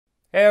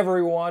Hey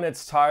everyone,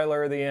 it's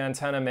Tyler, the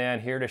Antenna Man,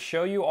 here to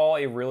show you all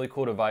a really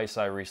cool device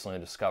I recently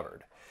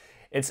discovered.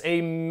 It's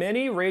a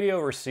mini radio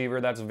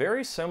receiver that's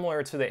very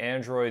similar to the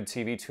Android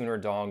TV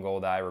tuner dongle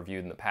that I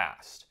reviewed in the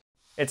past.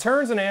 It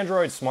turns an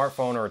Android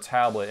smartphone or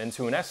tablet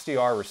into an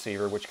SDR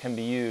receiver, which can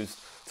be used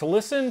to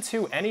listen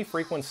to any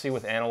frequency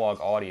with analog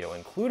audio,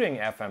 including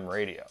FM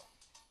radio.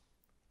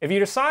 If you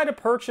decide to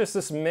purchase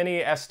this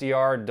mini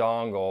SDR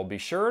dongle, be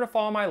sure to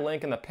follow my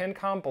link in the pinned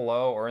comment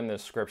below or in the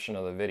description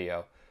of the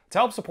video to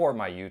help support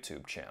my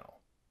YouTube channel.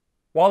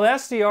 While the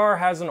SDR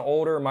has an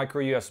older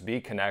micro USB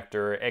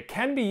connector, it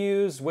can be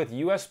used with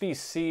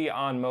USB-C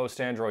on most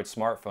Android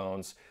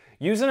smartphones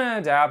using an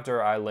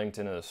adapter I linked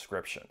in the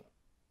description.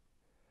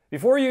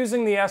 Before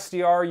using the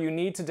SDR, you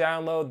need to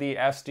download the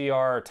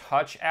SDR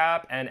Touch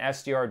app and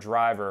SDR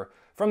driver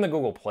from the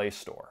Google Play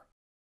Store.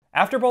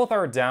 After both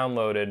are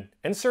downloaded,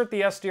 insert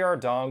the SDR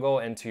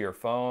dongle into your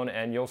phone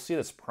and you'll see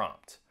this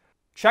prompt.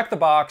 Check the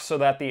box so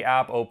that the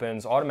app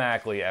opens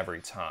automatically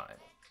every time.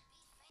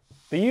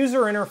 The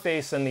user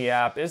interface in the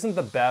app isn't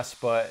the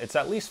best, but it's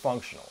at least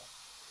functional.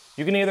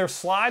 You can either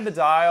slide the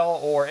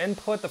dial or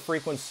input the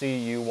frequency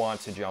you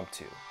want to jump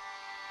to.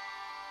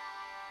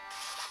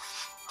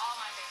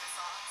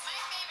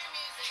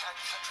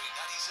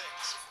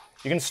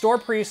 You can store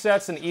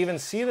presets and even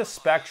see the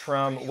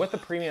spectrum with the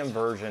premium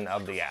version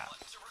of the app.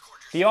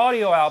 The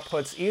audio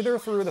outputs either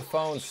through the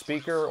phone's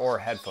speaker or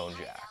headphone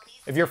jack.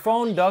 If your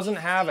phone doesn't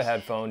have a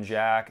headphone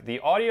jack, the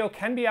audio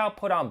can be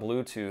output on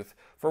Bluetooth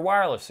for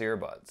wireless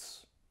earbuds.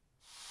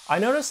 I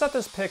noticed that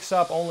this picks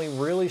up only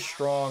really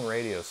strong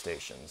radio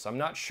stations. I'm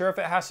not sure if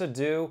it has to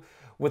do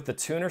with the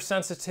tuner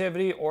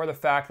sensitivity or the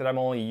fact that I'm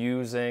only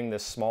using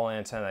this small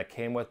antenna it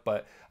came with,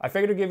 but I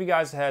figured to give you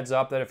guys a heads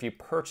up that if you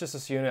purchase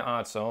this unit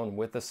on its own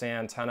with this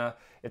antenna,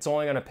 it's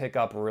only going to pick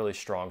up really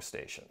strong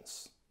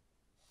stations.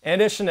 In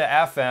addition to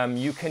FM,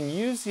 you can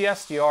use the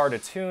SDR to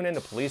tune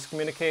into police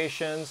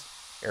communications,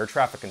 air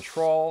traffic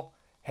control,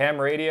 ham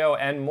radio,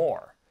 and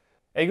more.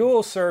 A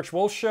Google search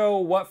will show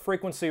what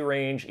frequency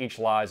range each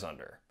lies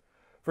under.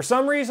 For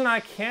some reason, I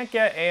can't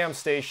get AM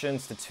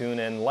stations to tune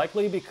in,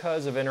 likely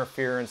because of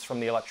interference from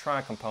the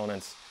electronic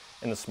components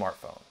in the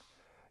smartphone.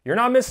 You're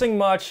not missing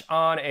much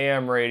on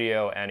AM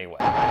radio anyway.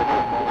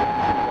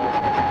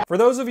 For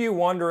those of you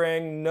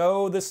wondering,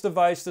 no, this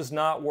device does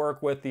not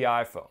work with the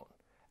iPhone.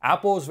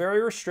 Apple is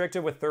very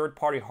restricted with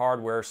third-party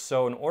hardware,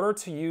 so in order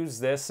to use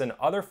this and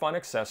other fun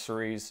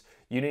accessories,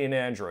 you need an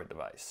Android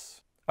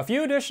device. A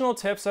few additional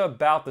tips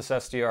about this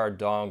SDR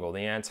dongle.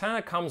 The antenna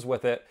that comes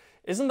with it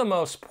isn't the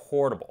most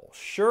portable.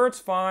 Sure, it's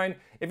fine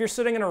if you're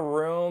sitting in a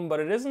room, but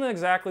it isn't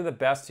exactly the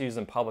best to use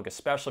in public,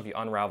 especially if you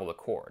unravel the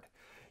cord.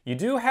 You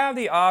do have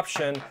the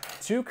option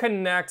to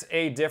connect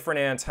a different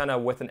antenna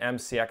with an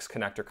MCX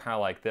connector, kind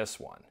of like this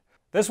one.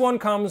 This one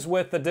comes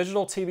with the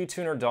digital TV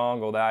tuner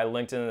dongle that I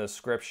linked in the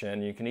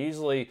description. You can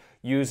easily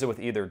use it with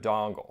either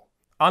dongle.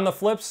 On the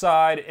flip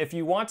side, if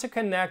you want to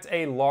connect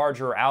a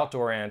larger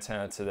outdoor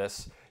antenna to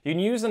this, you can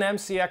use an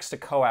MCX to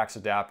coax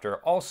adapter,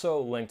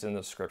 also linked in the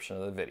description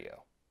of the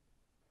video.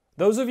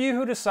 Those of you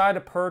who decide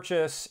to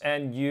purchase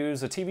and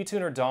use a TV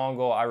tuner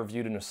dongle I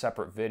reviewed in a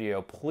separate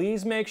video,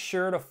 please make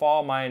sure to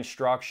follow my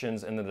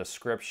instructions in the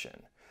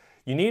description.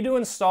 You need to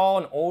install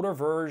an older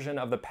version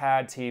of the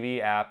Pad TV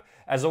app,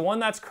 as the one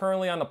that's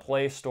currently on the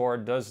Play Store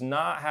does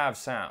not have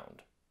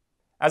sound.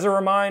 As a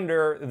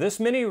reminder, this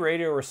mini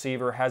radio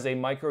receiver has a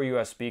micro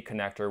USB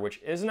connector,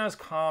 which isn't as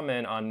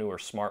common on newer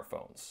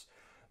smartphones.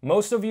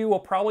 Most of you will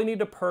probably need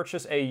to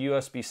purchase a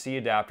USB-C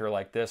adapter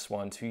like this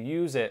one to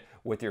use it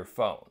with your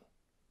phone.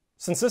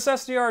 Since this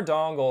SDR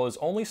dongle is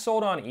only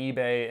sold on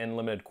eBay in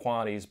limited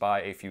quantities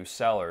by a few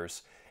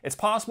sellers, it's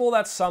possible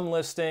that some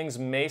listings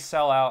may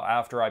sell out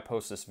after I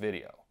post this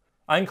video.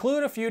 I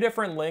include a few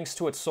different links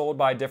to it sold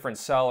by different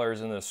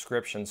sellers in the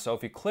description, so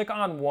if you click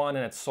on one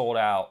and it's sold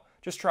out,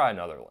 just try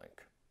another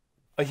link.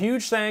 A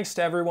huge thanks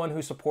to everyone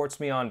who supports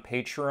me on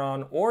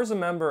Patreon or is a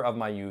member of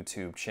my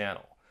YouTube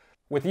channel.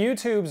 With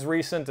YouTube's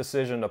recent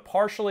decision to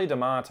partially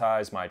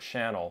demonetize my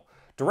channel,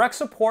 direct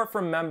support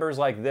from members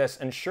like this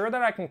ensure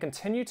that I can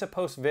continue to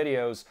post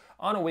videos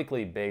on a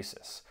weekly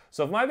basis.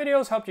 So if my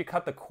videos helped you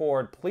cut the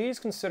cord, please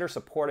consider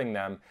supporting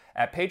them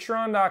at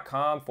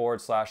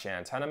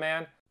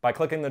patreon.com/antennaman by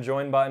clicking the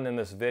join button in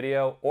this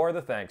video or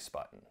the thanks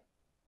button.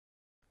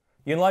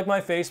 You can like my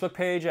Facebook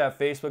page at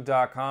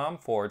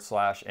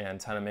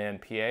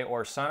facebook.com/antennamanpa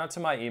or sign up to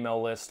my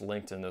email list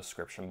linked in the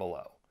description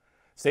below.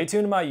 Stay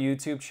tuned to my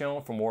YouTube channel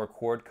for more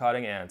cord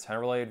cutting and antenna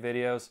related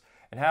videos,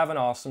 and have an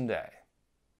awesome day.